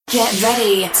Get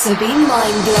ready to be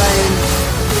mind blown.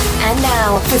 And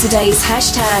now for today's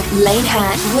hashtag Lane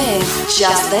Hack with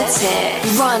Just the Tip.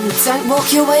 Run, don't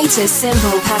walk your way to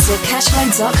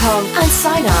simplepassivecashflow.com and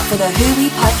sign up for the Hui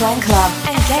Pipeline Club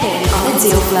and get in on the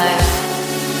deal flow.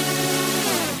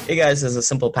 Hey guys, this is a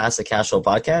Simple Passive Cash Flow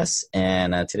podcast,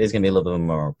 and today's going to be a little bit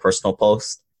more personal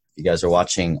post. If you guys are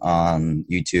watching on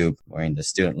YouTube wearing the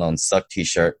Student Loan Suck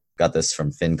t-shirt, got this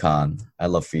from FinCon. I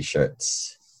love free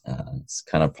shirts. It's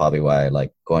kind of probably why I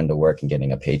like going to work and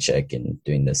getting a paycheck and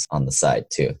doing this on the side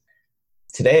too.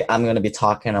 Today, I'm going to be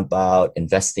talking about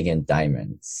investing in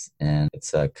diamonds. And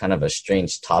it's a kind of a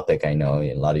strange topic. I know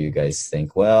a lot of you guys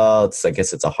think, well, I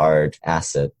guess it's a hard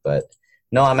asset. But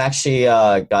no, I'm actually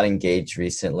got engaged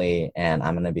recently, and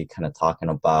I'm going to be kind of talking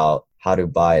about how to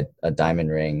buy a diamond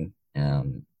ring.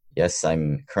 Yes,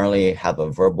 I'm currently have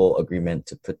a verbal agreement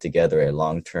to put together a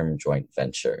long-term joint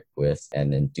venture with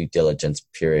and in due diligence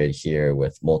period here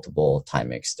with multiple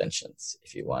time extensions,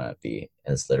 if you want to be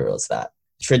as literal as that.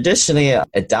 Traditionally,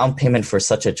 a down payment for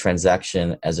such a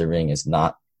transaction as a ring is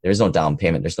not, there's no down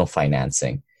payment, there's no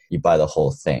financing. You buy the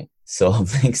whole thing. So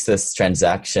it makes this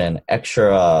transaction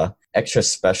extra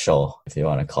special, if you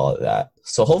want to call it that.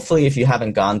 So hopefully if you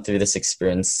haven't gone through this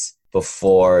experience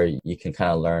before, you can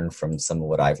kind of learn from some of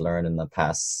what I've learned in the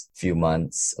past few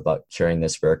months about curing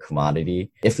this rare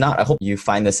commodity. If not, I hope you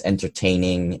find this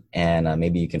entertaining and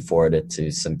maybe you can forward it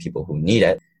to some people who need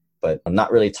it. But I'm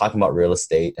not really talking about real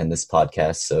estate in this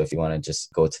podcast. So if you want to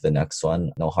just go to the next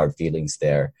one, no hard feelings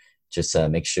there. Just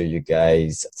make sure you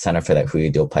guys sign up for that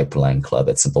Hui Pipeline Club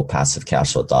at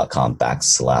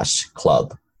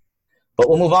simplepassivecashflow.com/club. But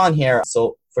we'll move on here.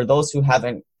 So for those who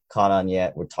haven't caught on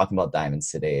yet, we're talking about diamonds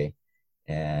today.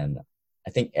 And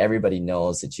I think everybody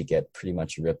knows that you get pretty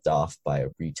much ripped off by a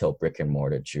retail brick and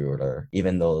mortar jeweler,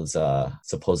 even those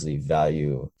supposedly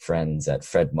value friends at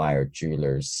Fred Meyer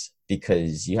Jewelers,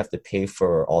 because you have to pay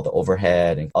for all the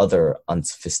overhead and other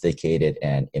unsophisticated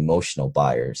and emotional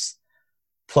buyers.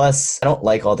 Plus, I don't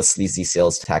like all the sleazy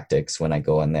sales tactics when I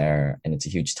go in there, and it's a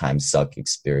huge time suck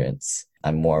experience.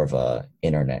 I'm more of a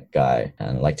internet guy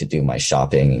and I like to do my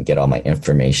shopping and get all my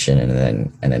information and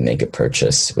then make a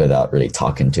purchase without really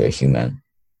talking to a human.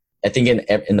 I think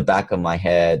in the back of my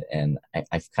head, and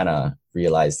I've kind of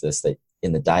realized this, that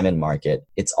in the diamond market,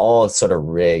 it's all sort of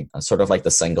rigged, sort of like the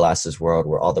sunglasses world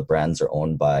where all the brands are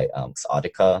owned by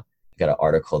Exotica. I got an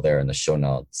article there in the show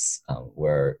notes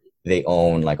where they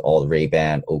own like all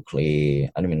Ray-Ban, Oakley,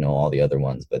 I don't even know all the other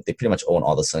ones, but they pretty much own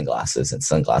all the sunglasses, and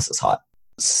Sunglasses Hot.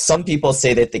 Some people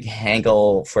say that they can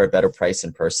haggle for a better price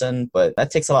in person, but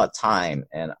that takes a lot of time.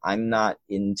 And I'm not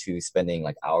into spending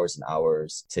like hours and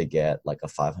hours to get like a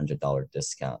 $500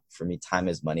 discount. For me, time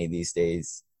is money these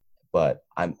days. But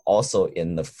I'm also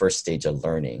in the first stage of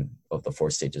learning, of the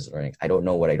 4 stages of learning. I don't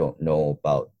know what I don't know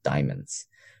about diamonds.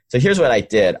 So here's what I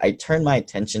did. I turned my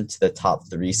attention to the top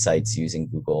 3 sites using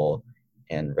Google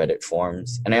and Reddit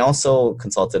forums. And I also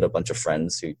consulted a bunch of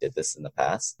friends who did this in the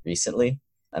past recently.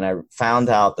 And I found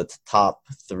out that the top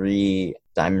 3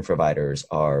 diamond providers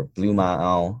are Blue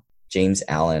Nile, James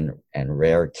Allen, and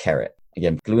Rare Carat.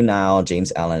 Again, Blue Nile,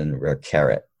 James Allen, and Rare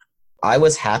Carat. I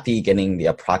was happy getting the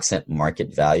approximate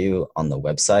market value on the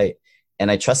website,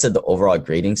 and I trusted the overall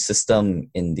grading system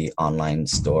in the online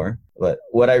store. But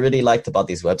what I really liked about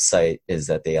these websites is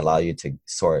that they allow you to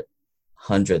sort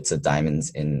hundreds of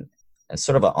diamonds in a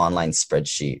sort of an online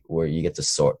spreadsheet where you get to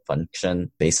sort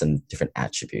function based on different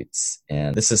attributes.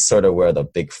 And this is sort of where the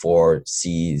big 4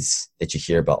 C's that you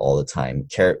hear about all the time: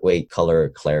 carat weight, color,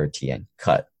 clarity, and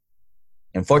cut.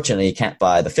 Unfortunately, you can't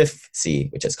buy the 5th C,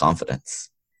 which is confidence.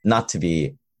 Not to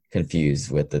be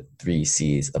confused with the 3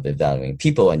 C's of evaluating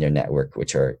people in your network,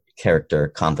 which are character,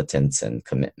 competence, and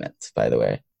commitment, by the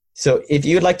way. So if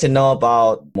you'd like to know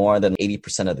about more than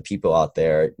 80% of the people out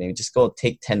there, maybe just go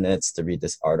take 10 minutes to read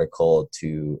this article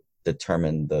to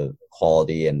determine the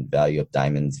quality and value of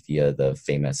diamonds via the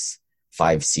famous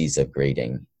 5 C's of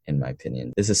grading, in my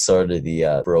opinion. This is sort of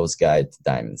the bro's guide to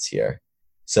diamonds here.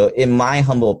 So in my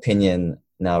humble opinion,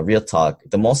 now real talk,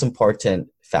 the most important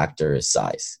factor is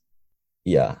size.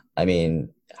 Yeah, I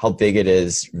mean, how big it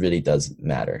is really does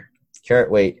matter. Carat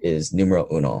weight is numero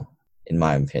uno, in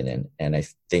my opinion, and I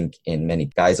think in many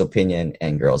guys' opinion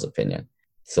and girls' opinion.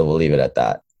 So we'll leave it at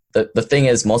that. The thing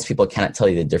is, most people cannot tell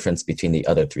you the difference between the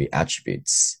other 3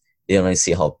 attributes. They only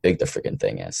see how big the freaking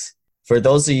thing is. For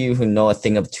those of you who know a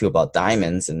thing or two about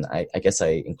diamonds, and I guess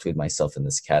I include myself in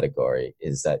this category,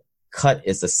 is that cut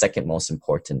is the second most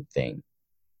important thing.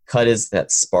 Cut is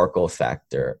that sparkle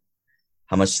factor,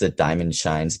 how much the diamond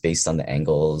shines based on the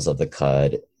angles of the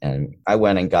cut. And I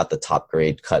went and got the top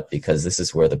grade cut because this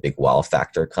is where the big wow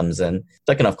factor comes in.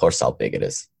 Second, of course, how big it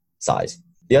is. size.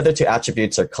 The other two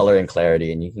attributes are color and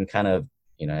clarity, and you can kind of,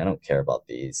 I don't care about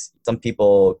these. Some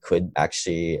people could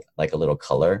actually like a little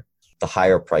color. The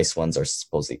higher price ones are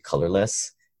supposedly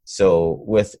colorless. So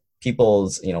with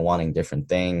people's, wanting different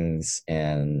things,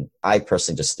 and I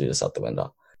personally just threw this out the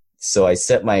window. So I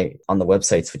set on the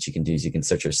websites, what you can do is you can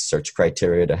set your search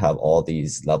criteria to have all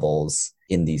these levels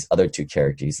in these other two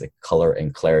categories, like color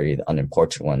and clarity, the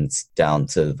unimportant ones, down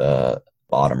to the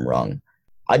bottom rung.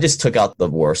 I just took out the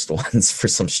worst ones for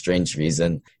some strange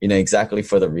reason, exactly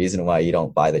for the reason why you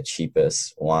don't buy the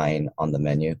cheapest wine on the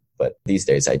menu. But these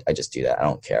days I just do that. I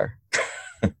don't care.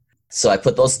 So I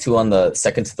put those two on the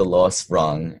second to the lowest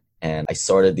rung, and I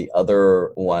sorted the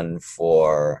other one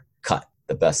for cut,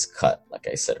 the best cut, like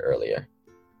I said earlier.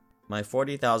 My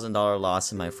 $40,000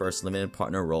 loss in my first limited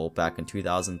partner role back in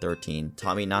 2013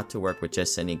 taught me not to work with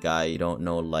just any guy you don't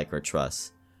know, like, or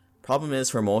trust. Problem is,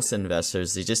 for most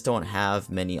investors, they just don't have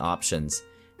many options,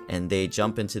 and they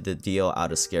jump into the deal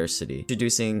out of scarcity.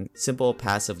 Introducing Simple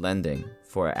Passive Lending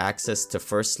for access to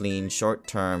first lien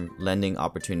short-term lending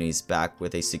opportunities backed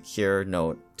with a secure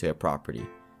note to a property.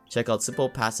 Check out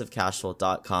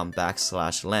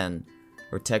simplepassivecashflow.com/lend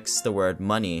or text the word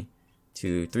money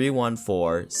to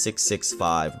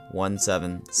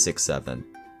 314-665-1767.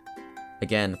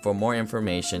 Again, for more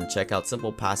information, check out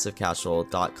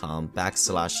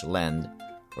simplepassivecashflow.com/lend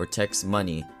or text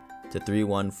money to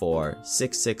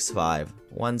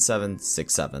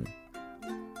 314-665-1767.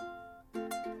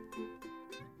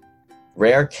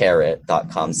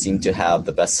 RareCarat.com seemed to have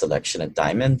the best selection of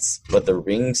diamonds, but the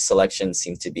ring selection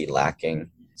seemed to be lacking.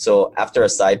 So after a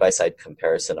side-by-side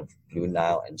comparison of Blue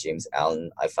Nile and James Allen,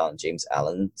 I found James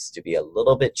Allen's to be a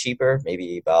little bit cheaper,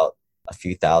 maybe about a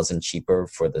few thousand cheaper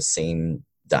for the same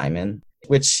diamond,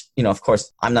 which, of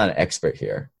course, I'm not an expert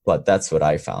here, but that's what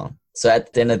I found. So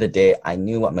at the end of the day, I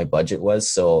knew what my budget was,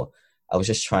 so I was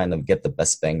just trying to get the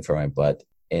best bang for my buck.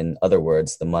 In other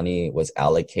words, the money was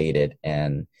allocated,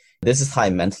 and this is how I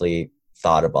mentally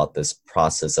thought about this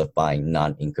process of buying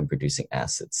non-income producing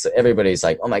assets. So everybody's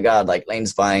like, oh my God, like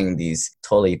Lane's buying these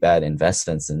totally bad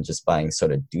investments and just buying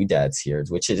sort of doodads here,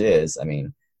 which it is.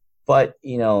 But,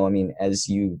 as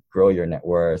you grow your net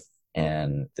worth,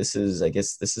 and this is a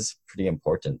pretty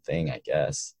important thing, I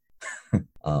guess.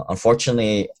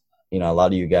 Unfortunately, a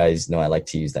lot of you guys know I like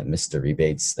to use that Mr.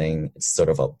 Rebates thing. It's sort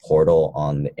of a portal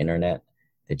on the internet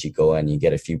that you go and you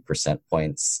get a few percent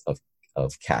points of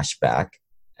cash back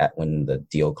at when the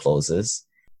deal closes.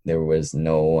 There was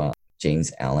no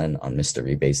James Allen on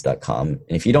MrRebates.com. And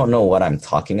if you don't know what I'm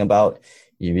talking about,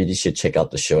 you really should check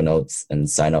out the show notes and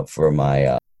sign up for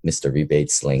my Mr.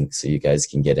 Rebates link so you guys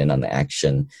can get in on the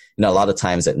action. A lot of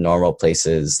times at normal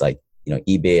places like,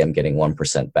 eBay, I'm getting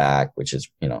 1% back, which is,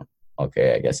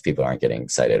 okay, I guess people aren't getting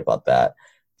excited about that.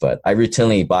 But I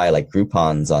routinely buy like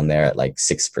Groupons on there at like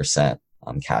 6%.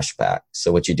 Cash back.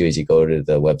 So what you do is you go to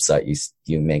the website,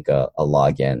 you make a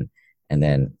login, and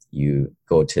then you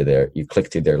go to you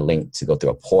click through their link to go through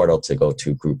a portal to go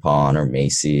to Groupon or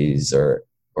Macy's or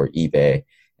eBay,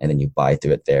 and then you buy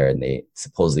through it there, and they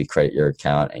supposedly credit your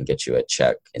account and get you a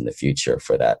check in the future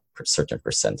for that certain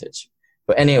percentage.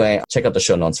 But anyway, check out the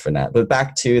show notes for that. But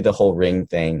back to the whole ring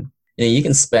thing, you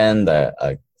can spend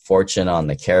a fortune on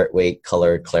the carat weight,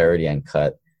 color, clarity, and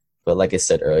cut. But like I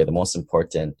said earlier, the most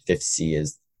important fifth C of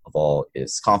all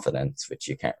is confidence, which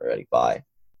you can't really buy.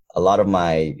 A lot of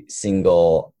my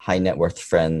single high net worth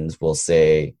friends will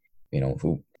say,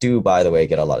 who do, by the way,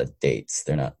 get a lot of dates.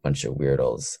 They're not a bunch of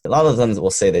weirdos. A lot of them will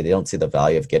say that they don't see the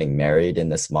value of getting married in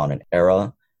this modern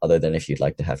era, other than if you'd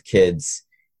like to have kids.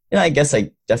 I guess I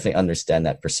definitely understand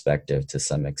that perspective to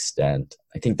some extent.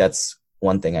 I think that's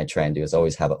one thing I try and do is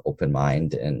always have an open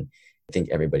mind, and I think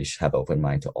everybody should have an open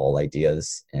mind to all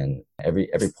ideas, and every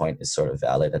point is sort of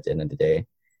valid at the end of the day.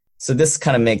 So this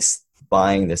kind of makes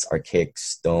buying this archaic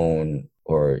stone,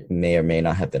 or may or may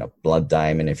not have been a blood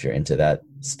diamond if you're into that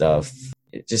stuff,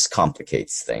 it just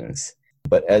complicates things.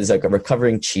 But as like a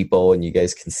recovering cheapo, and you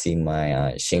guys can see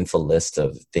my shameful list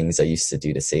of things I used to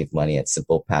do to save money at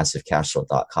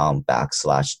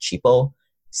simplepassivecashflow.com/cheapo,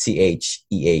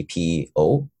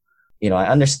 CHEAPO. I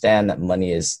understand that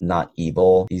money is not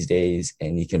evil these days,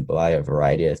 and you can buy a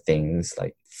variety of things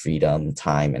like freedom,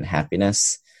 time, and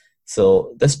happiness.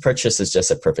 So this purchase is just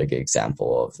a perfect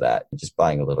example of that, just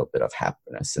buying a little bit of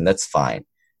happiness, and that's fine.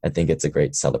 I think it's a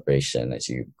great celebration as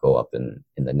you go up in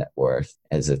the net worth,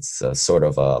 as it's sort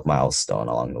of a milestone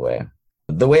along the way.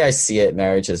 The way I see it,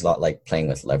 marriage is a lot like playing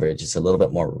with leverage. It's a little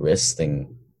bit more risk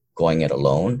than going it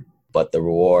alone, but the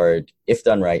reward, if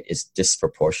done right, is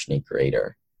disproportionately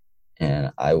greater.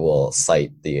 and I will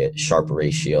cite the Sharpe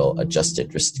ratio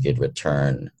adjusted risk-adjusted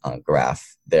return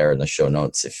graph there in the show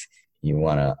notes if you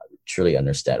want to truly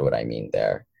understand what I mean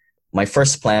there. My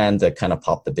first plan to kind of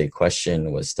pop the big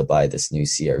question was to buy this new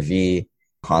CRV,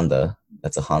 Honda.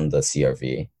 That's a Honda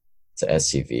CRV. It's an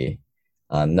SUV.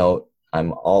 Note,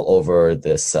 I'm all over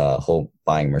this whole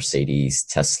buying Mercedes,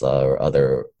 Tesla, or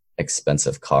other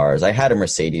expensive cars. I had a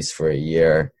Mercedes for a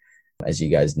year. As you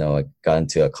guys know, I got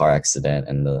into a car accident,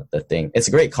 and the thing, it's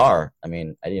a great car. I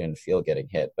mean, I didn't even feel getting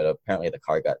hit, but apparently the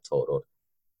car got totaled.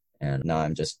 And now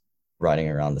I'm just riding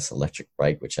around this electric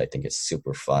bike, which I think is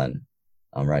super fun.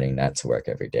 I'm riding that to work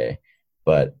every day.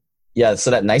 But yeah, so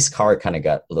that nice car kind of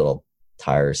got a little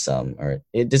tiresome, or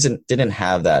it didn't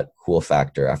have that cool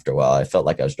factor after a while. I felt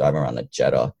like I was driving around a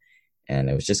Jetta, and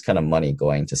it was just kind of money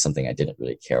going to something I didn't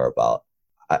really care about.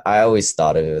 I always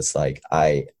thought of it as like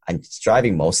I'm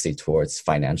striving mostly towards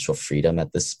financial freedom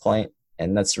at this point,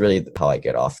 and that's really how I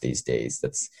get off these days.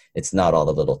 It's not all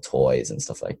the little toys and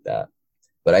stuff like that.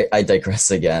 But I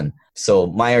digress again. So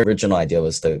my original idea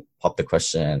was to pop the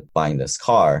question buying this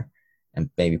car and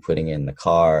maybe putting it in the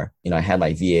car. I had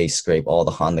my VA scrape all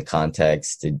the Honda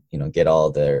contacts to, get all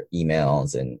their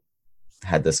emails, and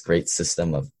had this great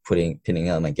system of pinning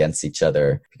them against each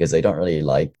other because they don't really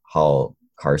like how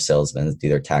car salesmen do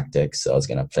their tactics. So I was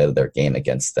going to play their game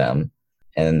against them.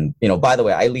 And, by the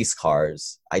way, I lease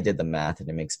cars. I did the math, and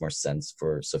it makes more sense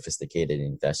for sophisticated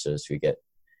investors who get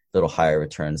little higher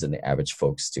returns than the average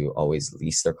folks to always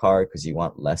lease their car, because you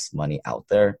want less money out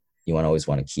there. You always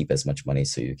want to keep as much money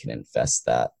so you can invest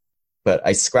that. But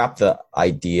I scrapped the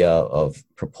idea of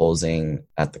proposing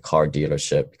at the car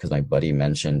dealership because my buddy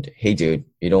mentioned, hey, dude,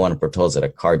 you don't want to propose at a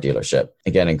car dealership.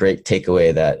 Again, a great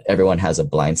takeaway that everyone has a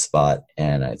blind spot,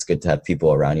 and it's good to have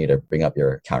people around you to bring up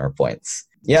your counterpoints.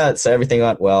 Yeah, so everything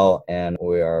went well, and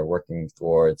we are working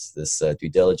towards this due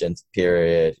diligence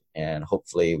period, and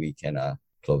hopefully we can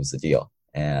close the deal.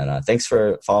 And thanks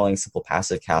for following Simple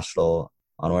Passive Cash Flow.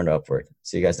 Onward and upward.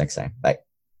 See you guys next time. Bye.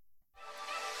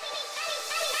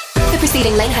 The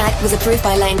preceding Lane Hack was approved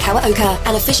by Lane Kawaoka,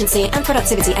 an efficiency and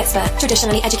productivity expert,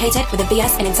 traditionally educated with a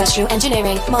BS in industrial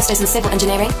engineering, masters in civil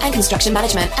engineering and construction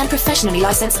management, and professionally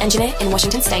licensed engineer in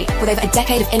Washington State, with over a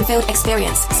decade of in-field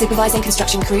experience, supervising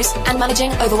construction crews and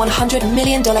managing over $100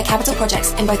 million capital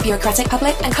projects in both bureaucratic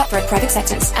public and cutthroat private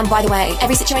sectors. And by the way,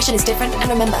 every situation is different, and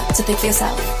remember to think for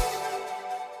yourself.